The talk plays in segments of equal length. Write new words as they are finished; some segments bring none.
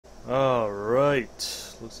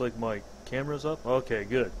Alright, looks like my camera's up. Okay,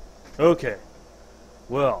 good. Okay,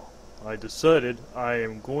 well, I decided I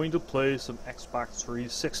am going to play some Xbox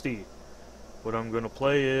 360. What I'm going to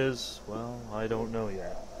play is, well, I don't know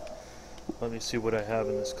yet. Let me see what I have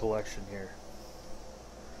in this collection here.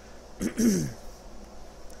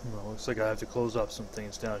 Well, looks like I have to close up some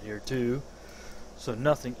things down here too, so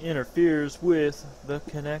nothing interferes with the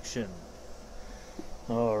connection.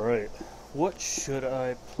 Alright, what should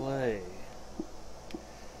I play?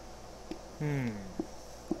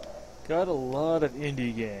 Got a lot of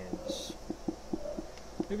indie games.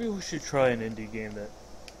 Maybe we should try an indie game that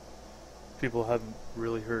people haven't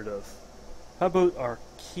really heard of. How about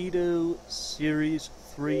Arkedo Series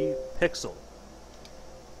 3 Pixel?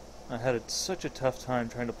 I had such a tough time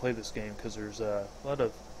trying to play this game because there's a lot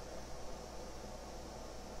of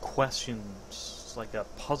questions, like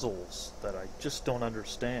puzzles, that I just don't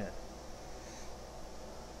understand.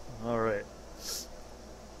 Alright.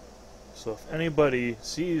 So if anybody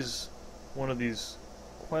sees one of these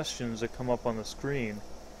questions that come up on the screen,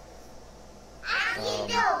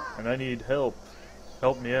 and I need help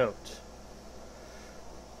me out.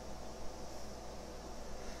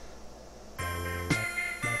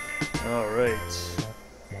 Alright.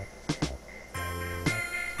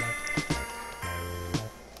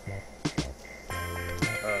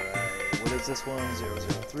 Alright, what is this one?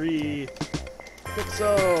 003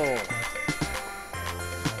 Pixel!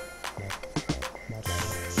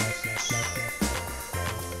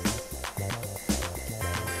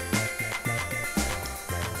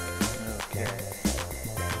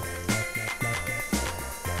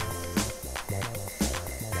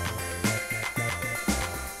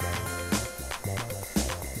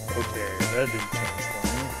 Okay, that didn't change for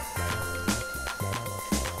me.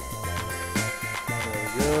 There we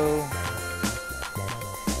go.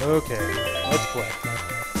 Okay, let's play.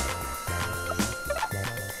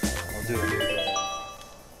 I'll do it here.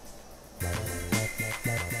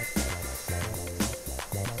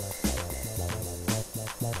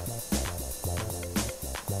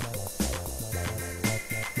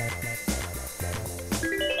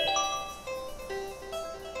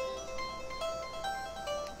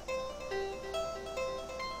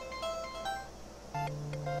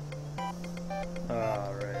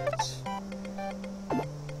 Alright.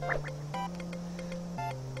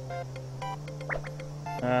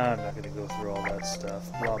 I'm not going to go through all that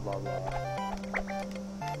stuff. Blah, blah, blah.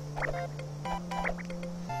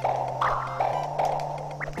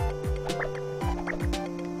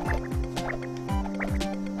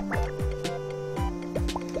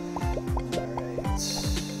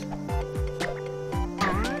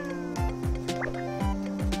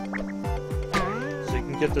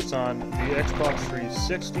 Get this on the Xbox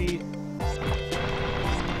 360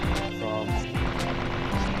 from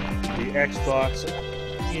the Xbox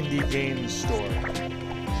Indie Games Store.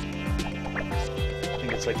 I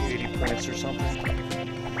think it's like 80 points or something.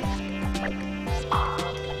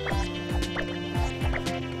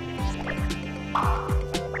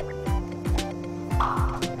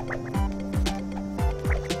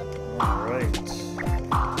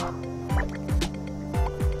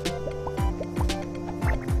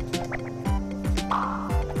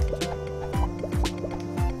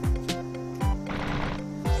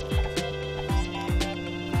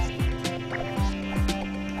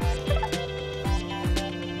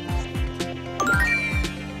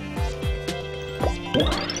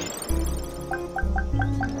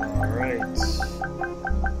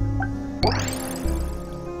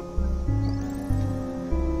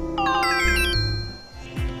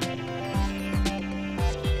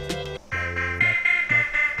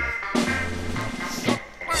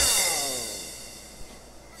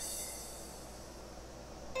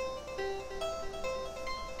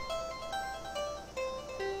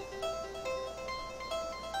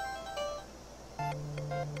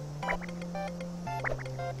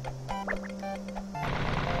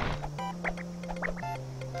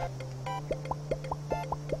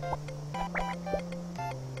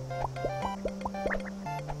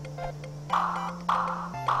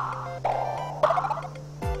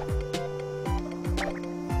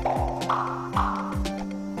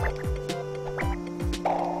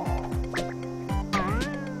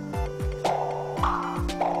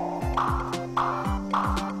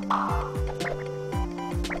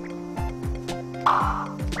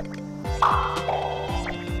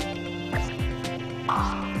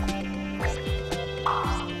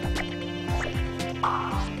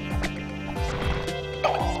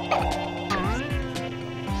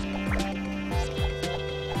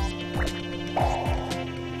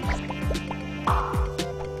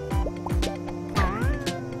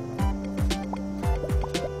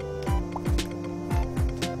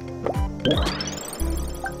 Okay,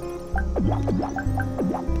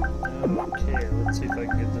 let's see if I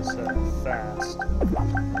can get this fast.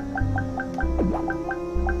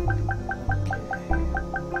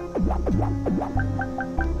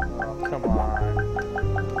 Oh, come on.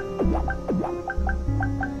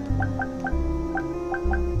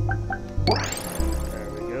 There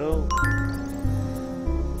we go.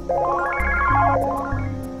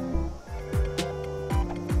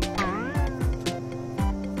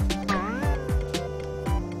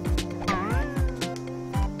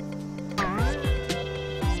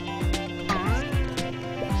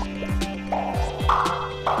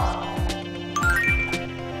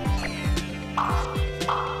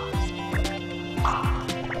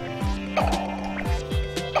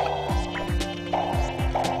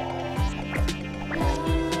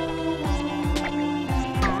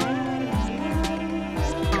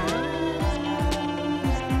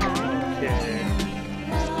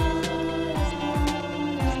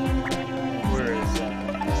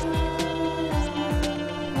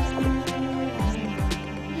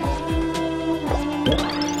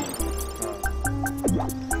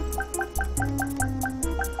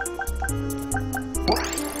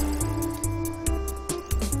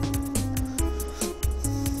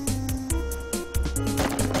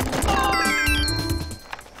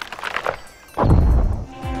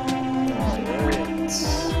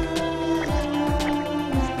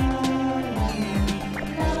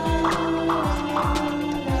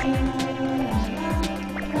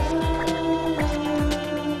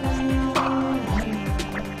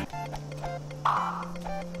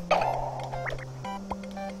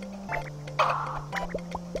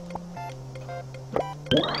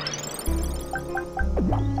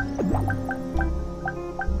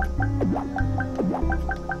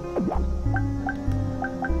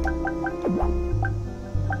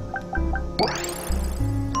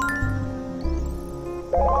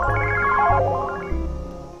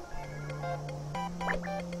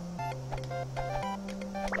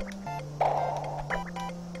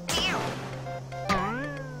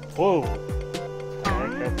 Whoa!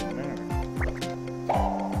 What happened there?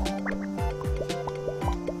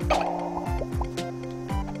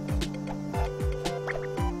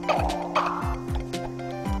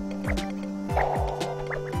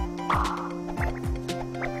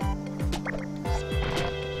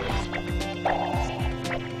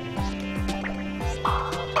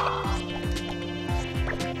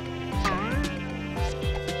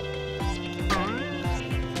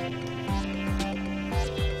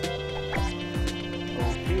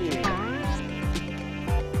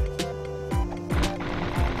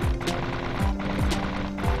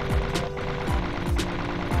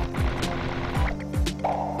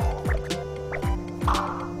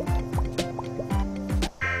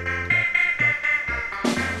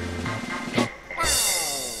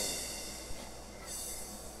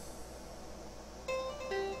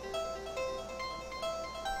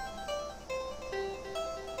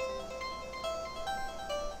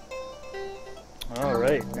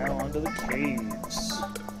 Alright, now onto the caves.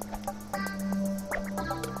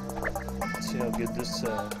 Let's see how good this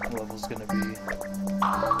level's gonna be.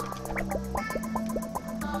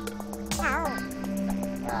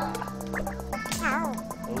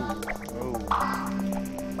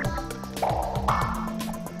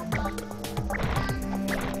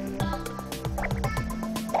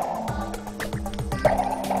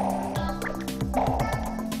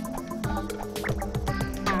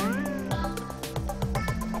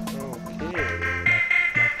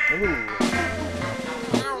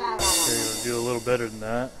 Do a little better than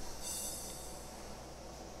that.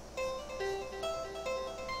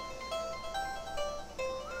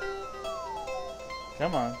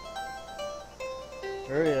 Come on.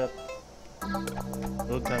 Hurry up.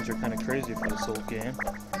 Load times are kind of crazy for this old game.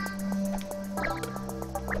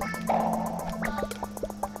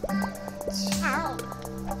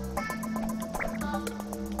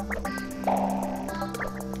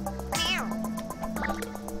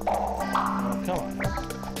 Oh, come on.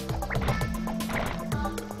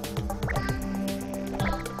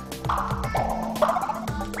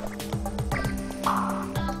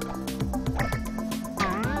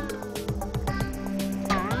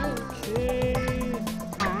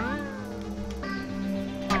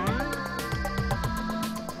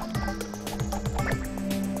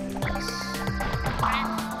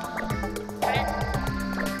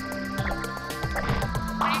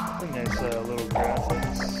 Nice little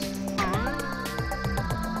graphics.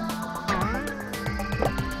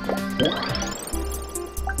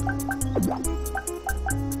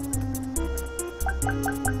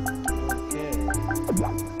 Okay.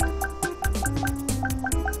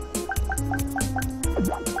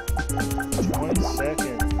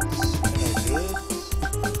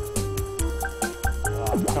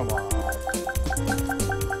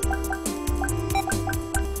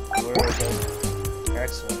 aware of it.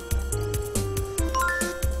 Excellent.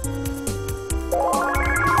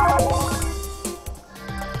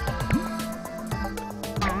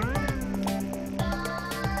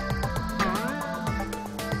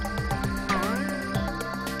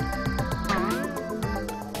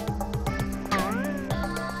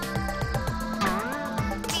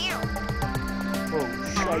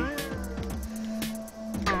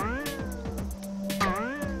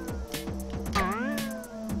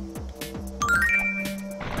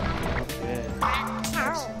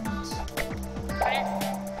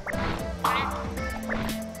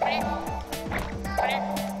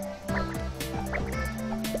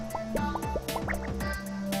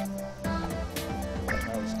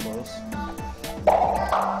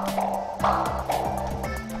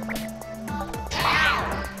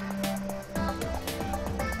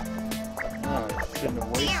 Shouldn't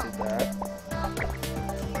have wasted that.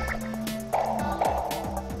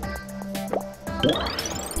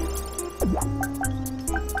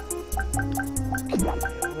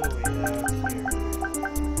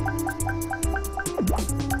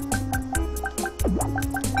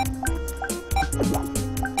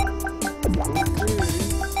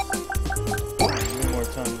 More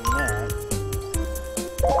time than that.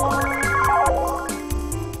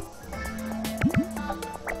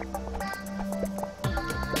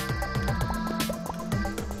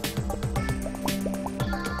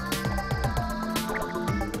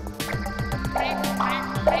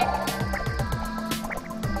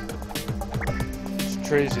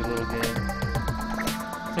 Crazy little game.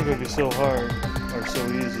 I think it would be so hard or so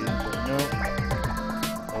easy, but no.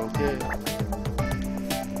 Okay.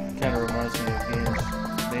 Kind of reminds me of games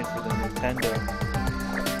made for the Nintendo.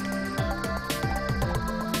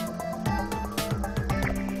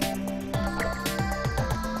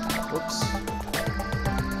 Whoops.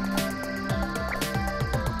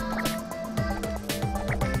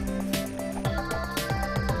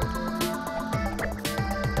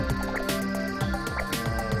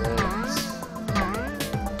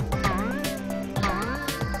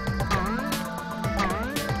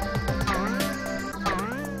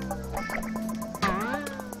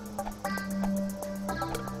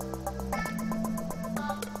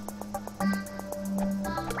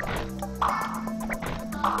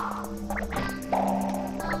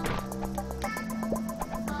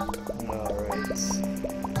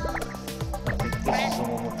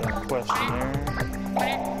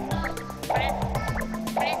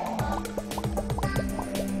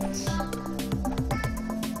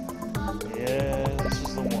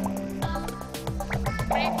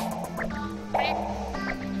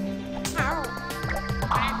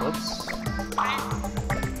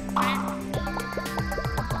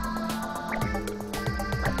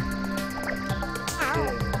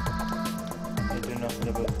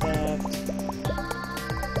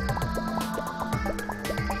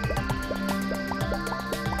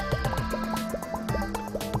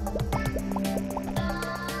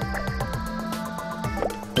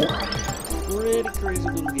 Pretty crazy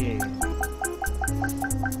little game.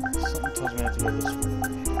 Something tells me I have to go this way.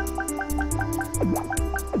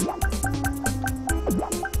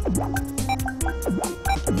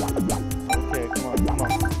 Okay, come on, come on.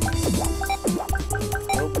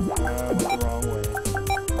 Nope, went the wrong way.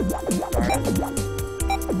 Darn it.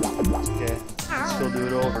 Okay, still do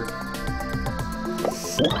it over.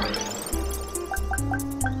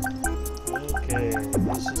 Okay,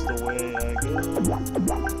 this is the way I go.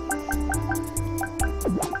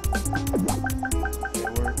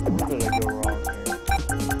 Where did I go wrong here?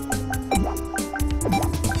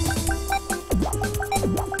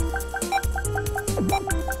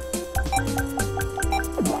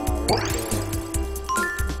 Alright.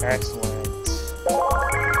 Excellent.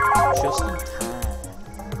 Just in time.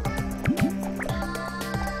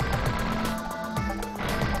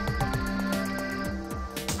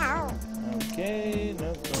 Okay,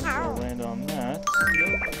 nope, don't land on that.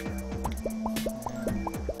 Nope.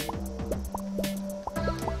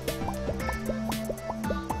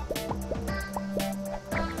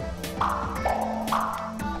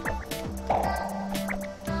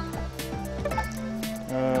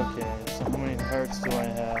 Okay, so how many hearts do I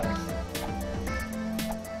have?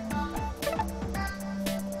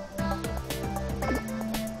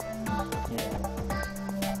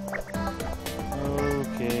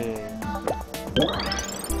 Okay.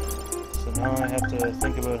 So now I have to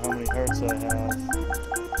think about how many hearts I have.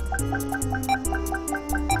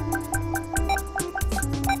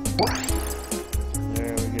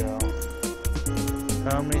 There we go.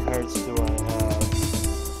 How many hearts do I have?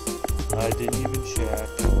 I didn't even check.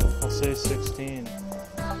 I'll say 16.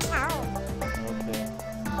 Okay.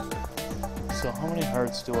 So how many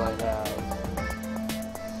hearts do I have?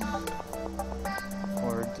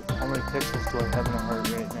 Or how many pixels do I have in a heart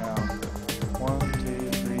right now? 1,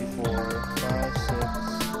 2, 3, 4, 5, 6.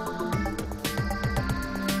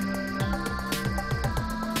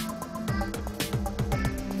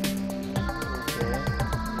 Okay.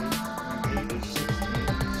 8 is 16.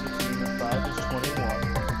 16 and 5 is 21.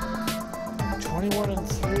 21 and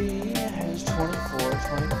 3 is 24,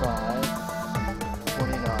 25,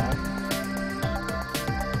 29.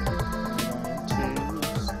 2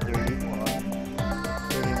 is 31,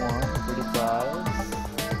 31, 35,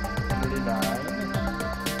 39,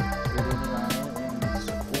 39 is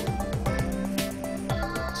 42,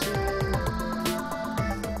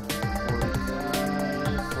 45,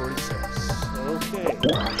 46. Okay,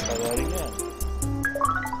 try that again.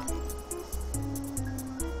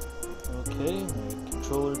 Okay, my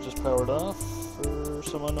controller just powered off for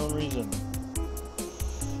some unknown reason.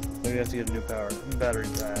 Maybe I have to get a new battery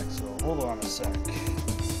pack, so hold on a sec.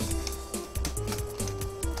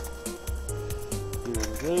 Here we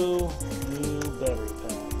go, new battery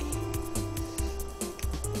pack.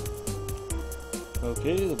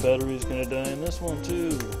 Okay, the battery's gonna die in this one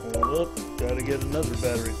too. Hold up, gotta get another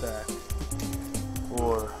battery pack.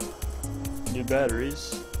 Or new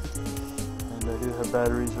batteries. And I do have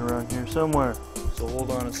batteries around here somewhere. So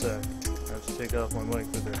hold on a sec. I have to take off my mic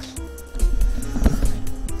for this.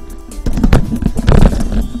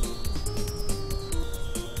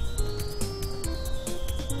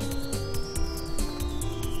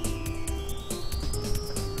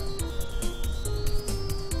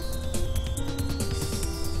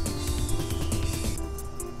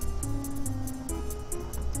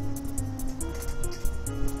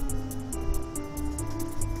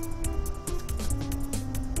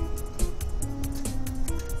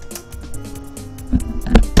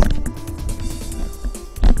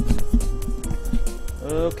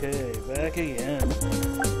 Okay, back again.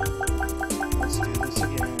 Let's do this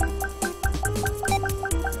again.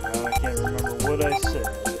 Now I can't remember what I said.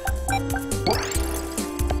 Okay.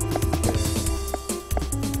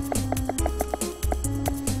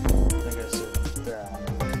 I think I said that.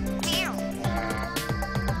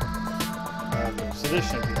 Okay, so this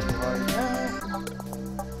shouldn't be too hard now.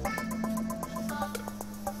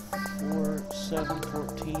 4, 7,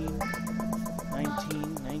 14,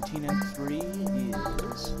 19, 19 and 3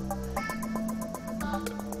 is...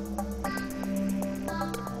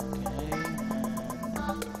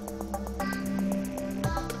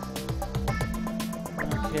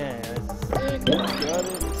 Okay, I think I got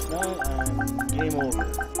it. If not, I'm game over.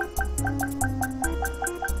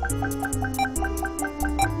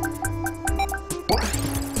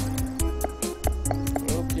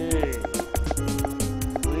 Okay.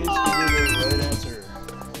 Please give me the right answer.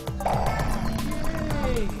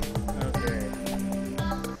 Yay! Okay.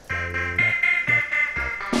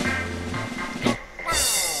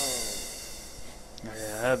 I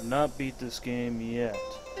have not beat this game yet.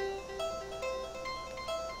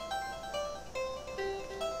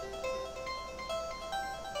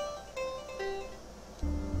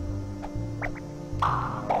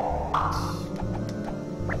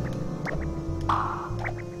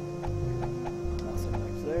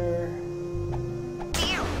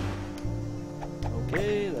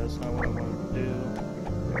 Okay, that's not what I wanted to do.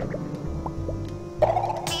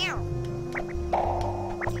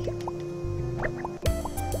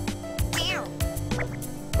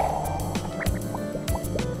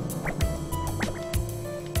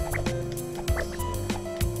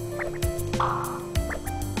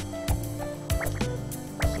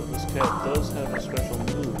 So this cat does have a special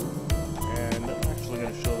move, and I'm actually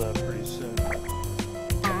going to show that pretty soon.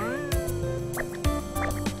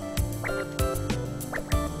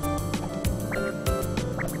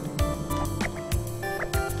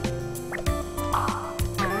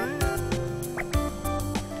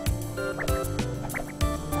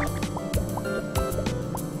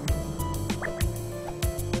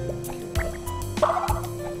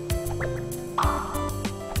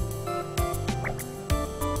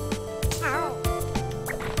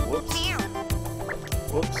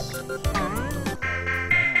 Whoops. I'm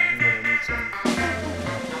gonna need some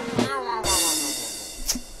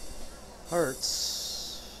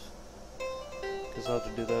hearts, because I'll have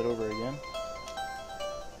to do that over again.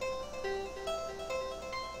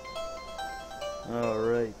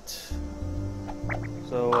 Alright.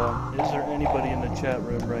 So, is there anybody in the chat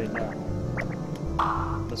room right now?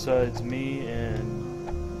 Besides me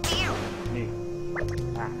and me.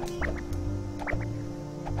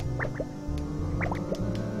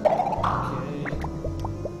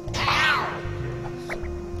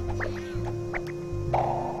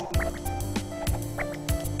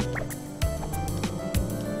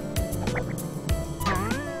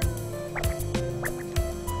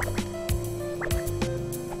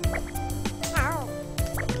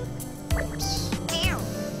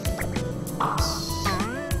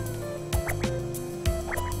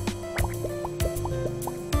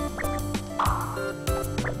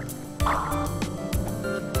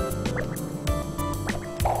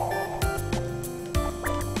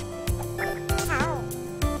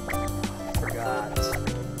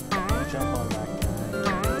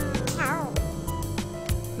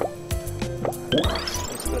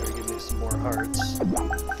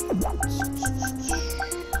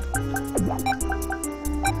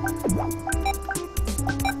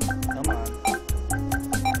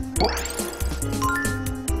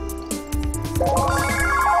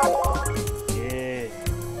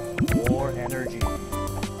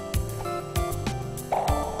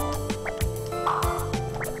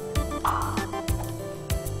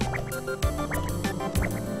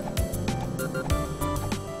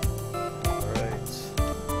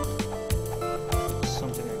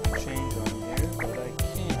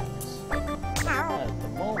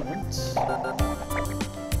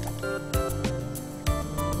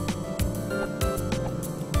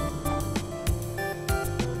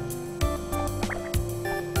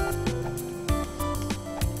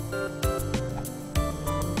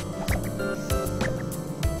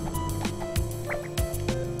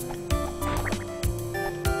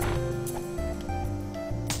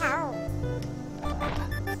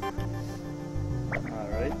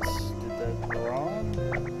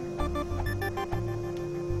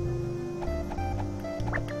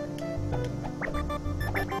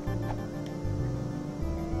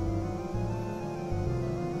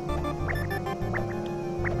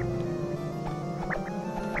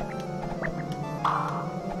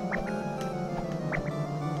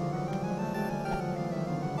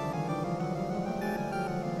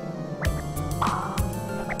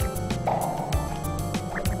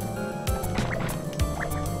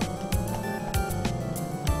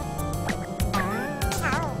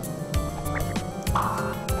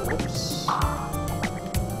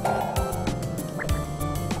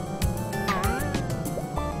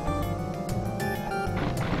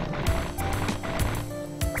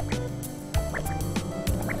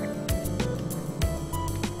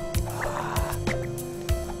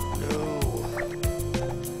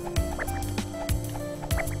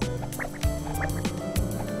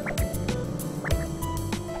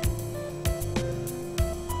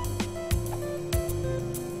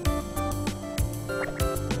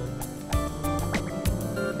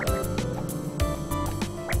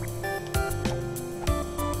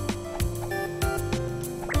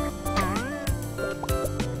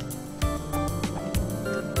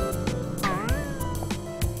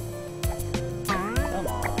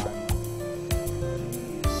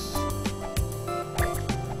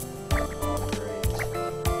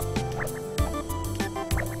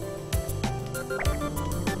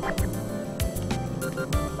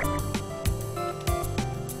 Alright.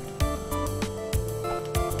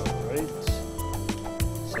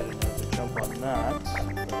 So I didn't have to jump on that.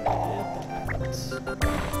 But I did that.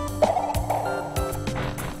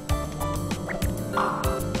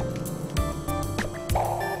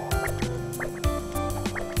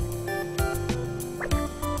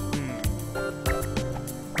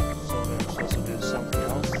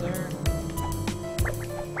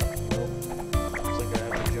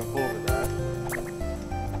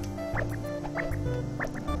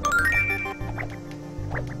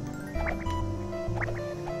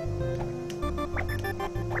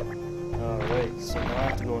 So now I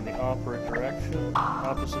have to go in the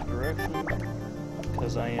opposite direction,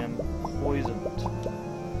 because I am poisoned.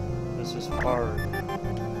 This is hard.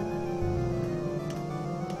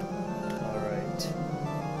 Alright.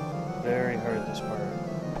 Very hard, this part.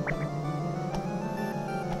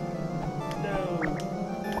 No!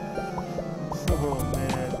 Oh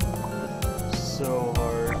man. So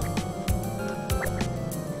hard.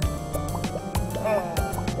 Oh!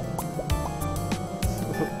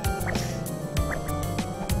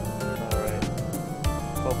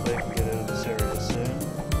 Hopefully I can get out of this area soon.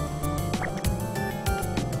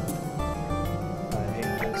 I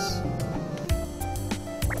hate this.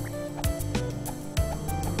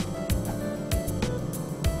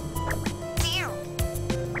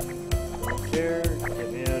 Don't care, get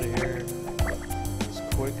me out of here as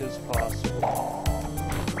quick as possible.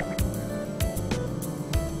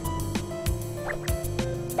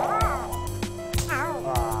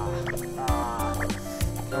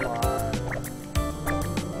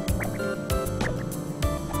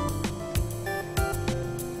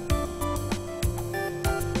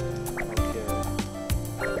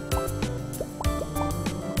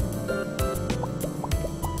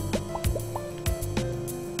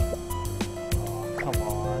 Come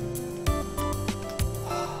on.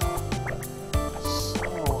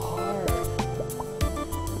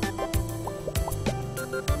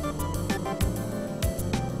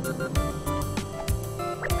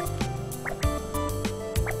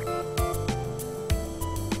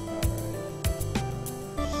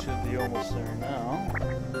 Almost there now.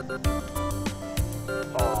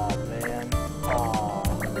 Oh man. Oh.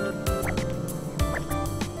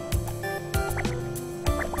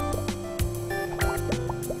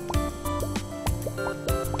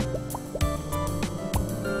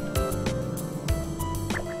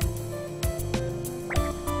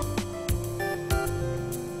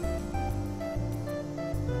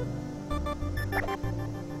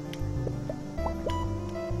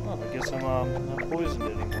 Well, I guess I'm not poisoned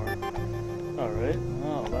anymore. Alright,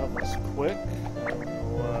 well that was quick. I don't know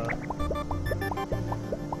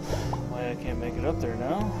why I can't make it up there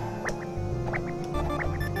now.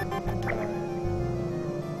 Alright.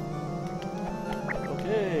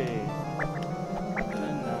 Okay.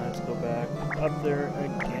 And now let's go back up there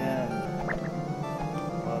again.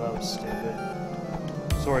 Well, that was stupid.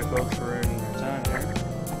 Sorry folks for ruining your time here.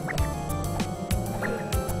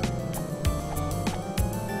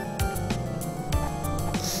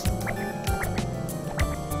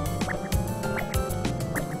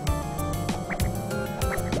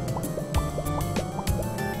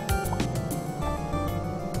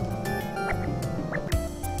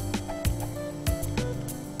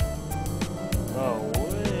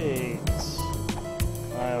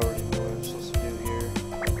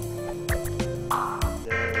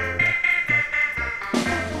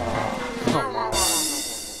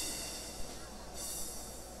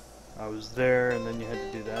 I was there, and then you had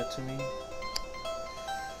to do that to me.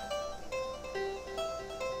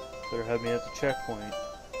 Better have me at the checkpoint.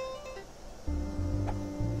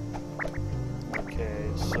 Okay,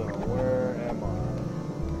 so where am I?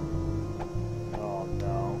 Oh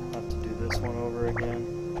no, I have to do this one over again.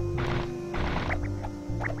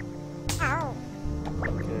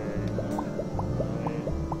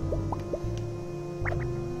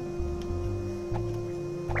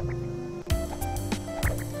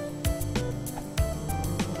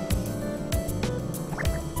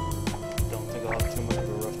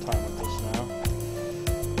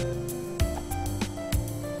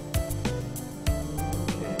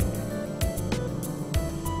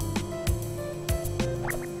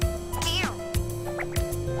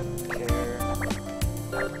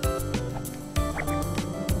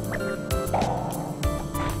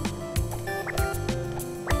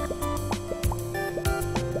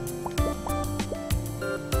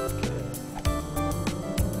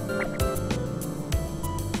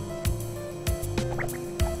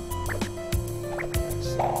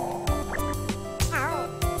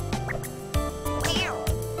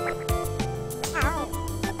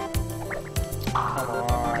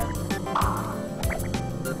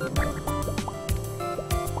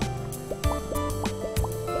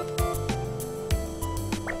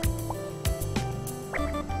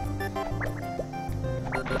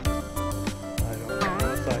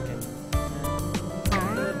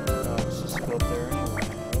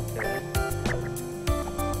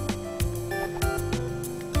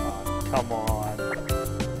 Come on.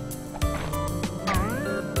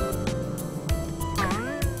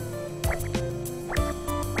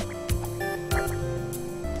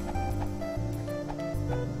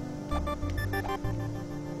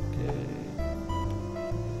 Okay.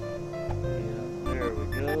 Yeah, there we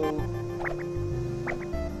go.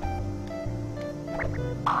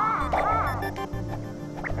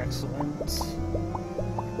 Excellent.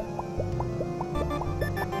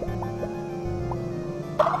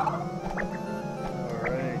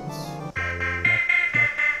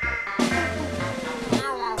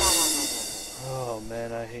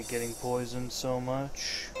 Man, I hate getting poisoned so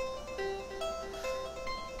much.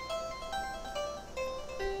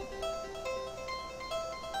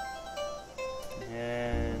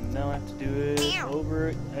 And now I have to do it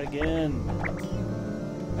over again.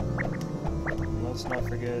 Let's not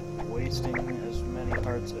forget wasting as many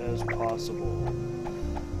hearts as possible.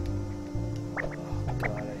 Oh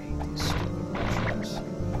god, I hate these stupid mushrooms.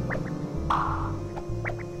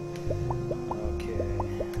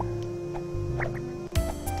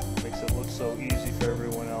 So easy for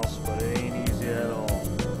everyone else, but it ain't easy at all.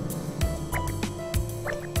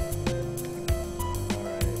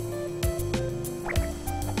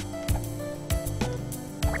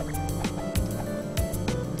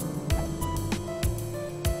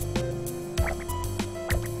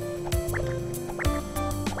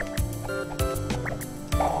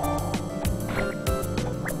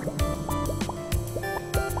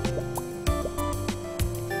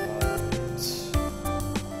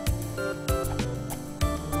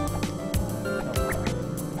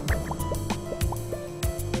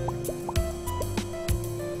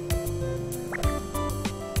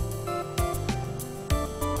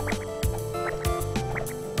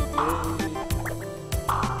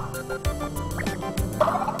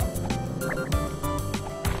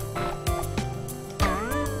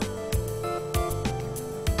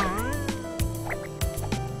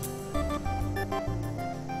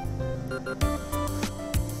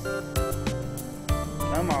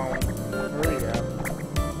 Come on, hurry up.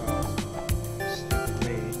 Oh, stupid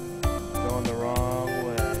me. Going the wrong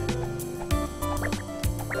way.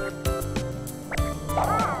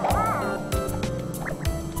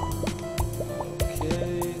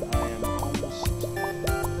 Okay, I am almost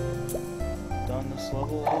done this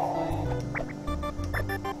level, hopefully.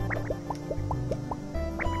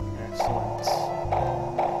 Excellent.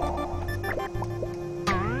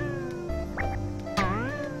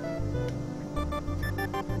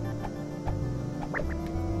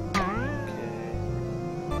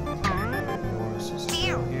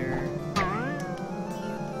 Here.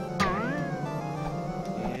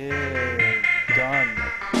 Yeah, done.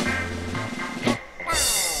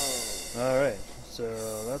 Alright, so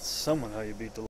that's somewhat how you beat the